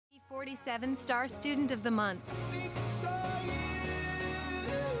47 Star Student of the Month.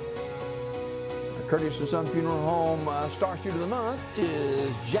 Curtis and Son Funeral Home Star Student of the Month is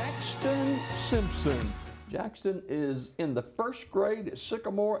Jaxton Simpson. Jaxton is in the first grade at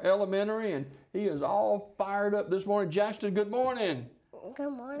Sycamore Elementary, and he is all fired up this morning. Jaxton, good morning.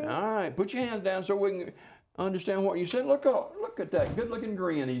 Good morning. All right, put your hands down so we can understand what you said. Look at that good-looking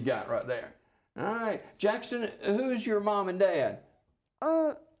grin he's got right there. All right, Jaxton, who's your mom and dad?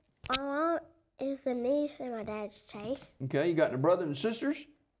 My mom is the niece and my dad's Chase. Okay, you got any brothers and sisters?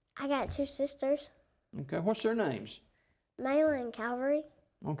 I got two sisters, Okay, what's their names? Mayla and Calvary.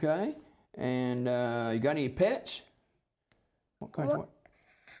 Okay, and you got any pets? What kind of?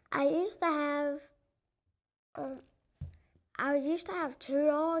 I used to have two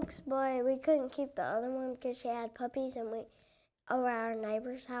dogs, but we couldn't keep the other one because she had puppies, and we over at our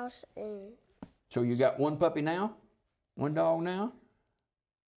neighbor's house. And So you got one puppy now? One dog now?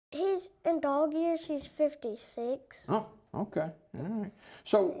 he's in dog years. He's 56. Oh, okay, all right.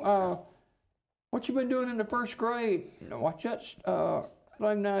 So what you been doing in the first grade? Watch that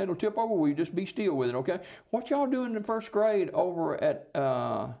thing now, it'll tip over. Will you just be still with it, okay? What y'all doing in the first grade over at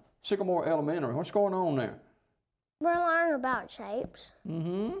Sycamore Elementary? What's going on there? We're learning about shapes.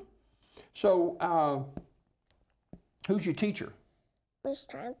 Mm-hmm. So who's your teacher? Miss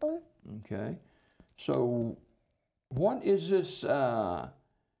Trantham. Okay. So what is this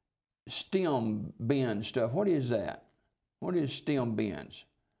stem bend stuff? What is that? What is stem bends?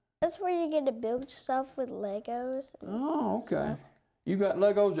 That's where you get to build stuff with Legos. Oh, okay. Stuff. You got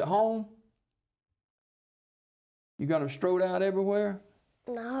Legos at home? You got them strode out everywhere?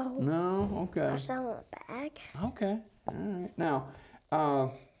 No. No? Okay. I sell it back. Okay. All right. Now,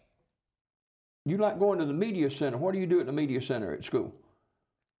 you like going to the media center. What do you do at the media center at school?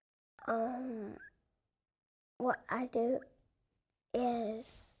 What I do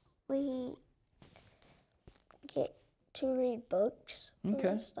is we get to read books Okay.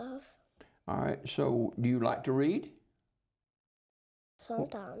 and stuff All right. So, do you like to read?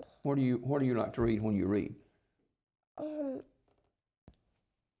 sometimes. What do you like to read when you read?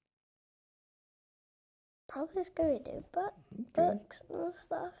 Probably Scooby-Doo, but Okay. books and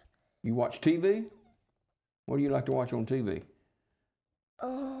stuff. You watch TV? What do you like to watch on TV?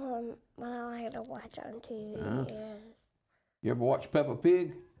 What I like to watch on TV is You ever watch Peppa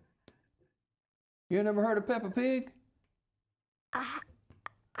Pig? You never heard of Peppa Pig?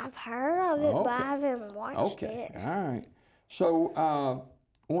 I've heard of it, but Okay. I haven't watched it. All right. So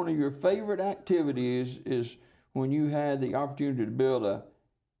one of your favorite activities is when you had the opportunity to build a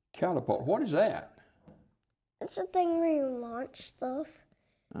catapult. What is that? It's a thing where you launch stuff.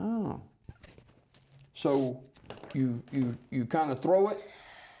 Oh. So you kind of throw it,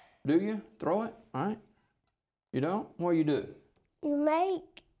 do you? Throw it? All right. You don't? What do you do? You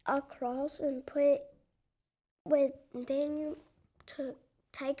make a cross and put it then you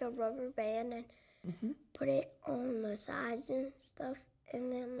take a rubber band and put it on the sides and stuff,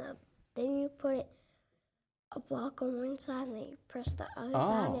 and then you put a block on one side and then you press the other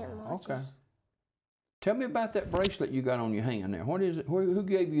side and it launches. Okay. Tell me about that bracelet you got on your hand there. What is it? Who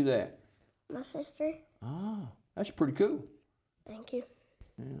gave you that? My sister. Ah, that's pretty cool. Thank you.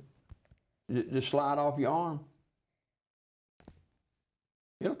 Yeah. Does it just slide off your arm?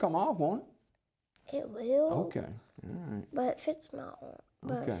 It'll come off, won't it? It will. Okay. All right. But it fits my arm.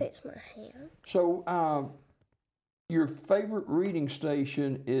 But Okay. it fits my hand. So, your favorite reading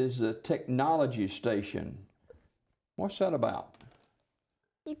station is the technology station. What's that about?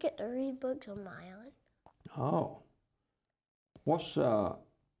 You get to read books on my island. Oh. What's the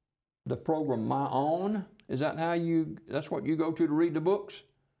program My Own? Is that that's what you go to read the books?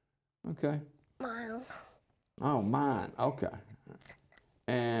 Okay. My own. Oh, mine. Okay.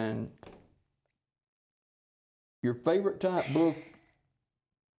 And your favorite type book?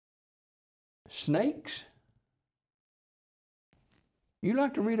 Snakes? You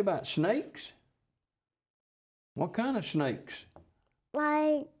like to read about snakes? What kind of snakes?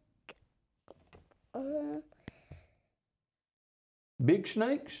 Like, Big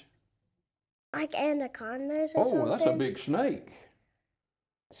snakes? like anacondas or something. Oh, that's a big snake.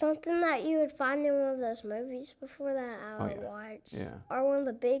 Something that you would find in one of those movies before that I would yeah. watch. Yeah. Or one of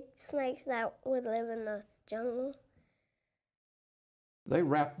the big snakes that would live in the jungle. They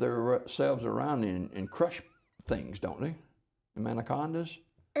wrap themselves around and crush things, don't they? The anacondas?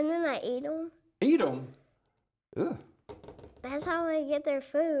 And then they eat them. Eat them? Ugh. That's how they get their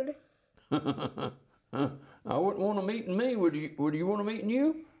food. I wouldn't want them eating me. Would you want them eating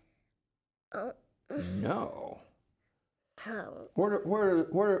you? No. Where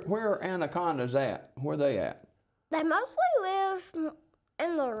are anacondas at? Where are they at? They mostly live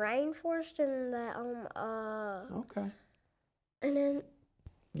in the rainforest and the Okay. and then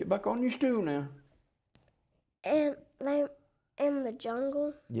Get back on your stool now. and they in the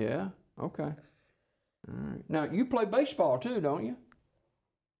jungle. Yeah. Okay. All right. Now you play baseball too, don't you?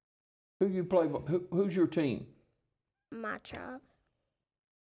 Who you play? Who's your team? My tribe,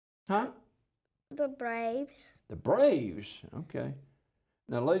 Huh? the Braves. The Braves. Okay.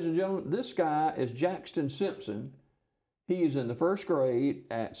 Now, ladies and gentlemen, this guy is Jaxton Simpson. He is in the first grade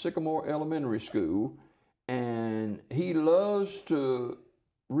at Sycamore Elementary School, and he loves to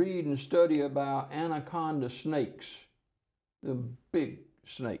read and study about anaconda snakes, the big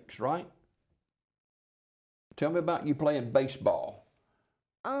snakes, right? Tell me about you playing baseball.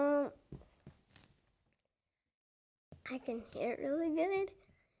 I can hit really good.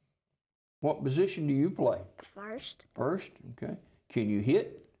 What position do you play? First. First, okay. Can you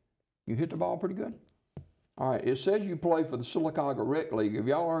hit? You hit the ball pretty good? All right, it says you play for the Sylacauga Rec League. Have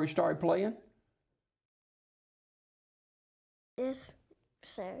y'all already started playing? Yes,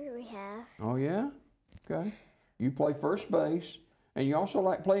 sir, we have. Oh, yeah? Okay. You play first base, and you also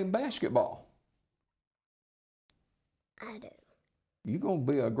like playing basketball. I do. You're going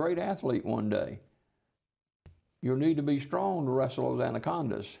to be a great athlete one day. You'll need to be strong to wrestle those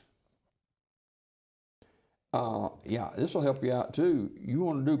anacondas. Yeah, this will help you out too. You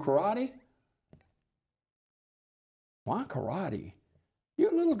want to do karate? Why karate?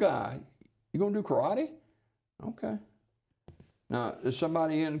 You're a little guy. You going to do karate? Okay. Now, is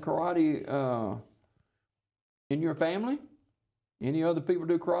somebody in karate in your family? Any other people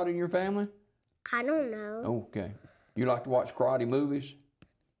do karate in your family? I don't know. Okay. You like to watch karate movies?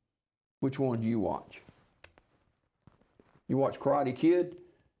 Which ones do you watch? You watch Karate Kid?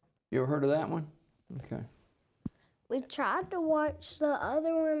 You ever heard of that one? Okay. We tried to watch the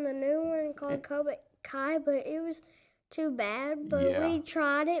other one, the new one called Cobra Kai, but it was too bad. But Yeah. we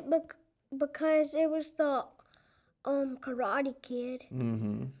tried it because it was the Karate Kid.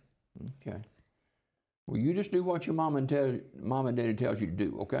 Mm-hmm. Okay. Well, you just do what your mom and daddy tells you to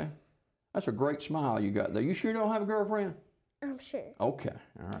do, okay? That's a great smile you got there. You sure you don't have a girlfriend? I'm sure. Okay.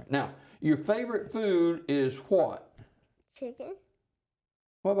 All right. Now, your favorite food is what? Chicken.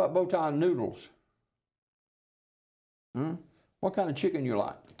 What about bow tie noodles? What kind of chicken you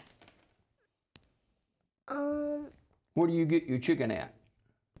like? Where do you get your chicken at?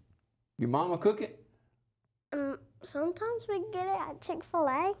 Your mama cook it? Sometimes we get it at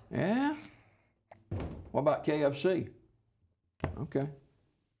Chick-fil-A. Yeah? What about KFC? Okay.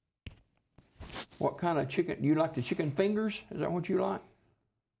 What kind of chicken? Do you like the chicken fingers? Is that what you like?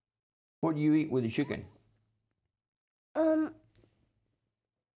 What do you eat with the chicken?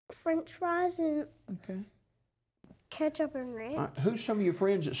 French fries and Okay. ketchup and ranch. All right. Who's some of your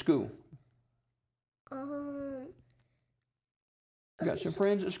friends at school? Um, You got some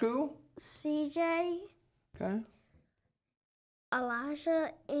friends at school? CJ, Okay.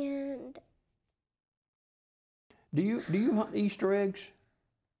 Elijah, and Do you hunt Easter eggs?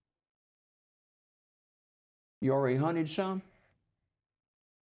 You already hunted some?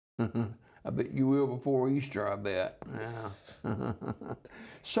 I bet you will before Easter, I bet. Yeah.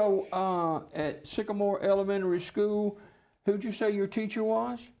 So, at Sycamore Elementary School, who'd you say your teacher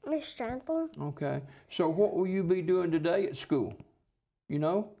was? Miss Strantham. Okay. So what will you be doing today at school? You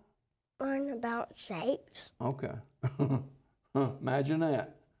know? Learn about shapes. Okay. Imagine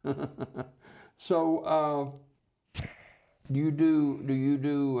that. So, do you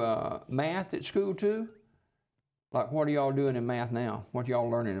do math at school too? Like, what are y'all doing in math now? What y'all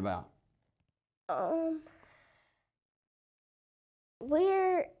learning about?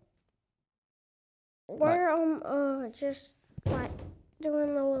 We're just like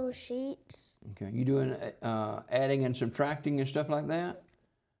doing the little sheets. Okay. You doing adding and subtracting and stuff like that?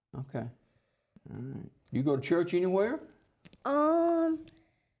 Okay. All right. You go to church anywhere?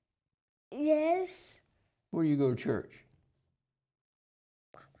 Yes. Where do you go to church?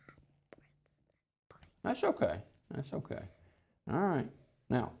 That's okay. That's okay. All right.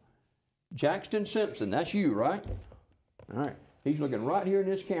 Now, Jaxton Simpson, that's you, right? All right. He's looking right here in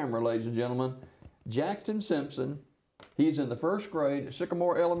this camera, ladies and gentlemen. Jaxton Simpson. He's in the first grade at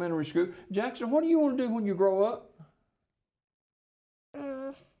Sycamore Elementary School. Jackson, what do you want to do when you grow up?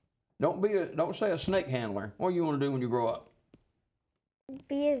 Don't say a snake handler. What do you want to do when you grow up?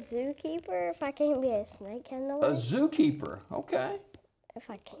 Be a zookeeper if I can't be a snake handler. A zookeeper. Okay. If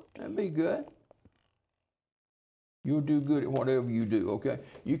I can't be. That'd be good. You'll do good at whatever you do, okay?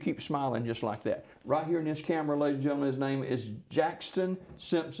 You keep smiling just like that. Right here in this camera, ladies and gentlemen, his name is Jaxton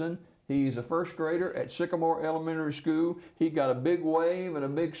Simpson. He's a first grader at Sycamore Elementary School. He got a big wave and a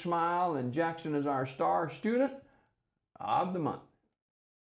big smile, and Jackson is our star student of the month.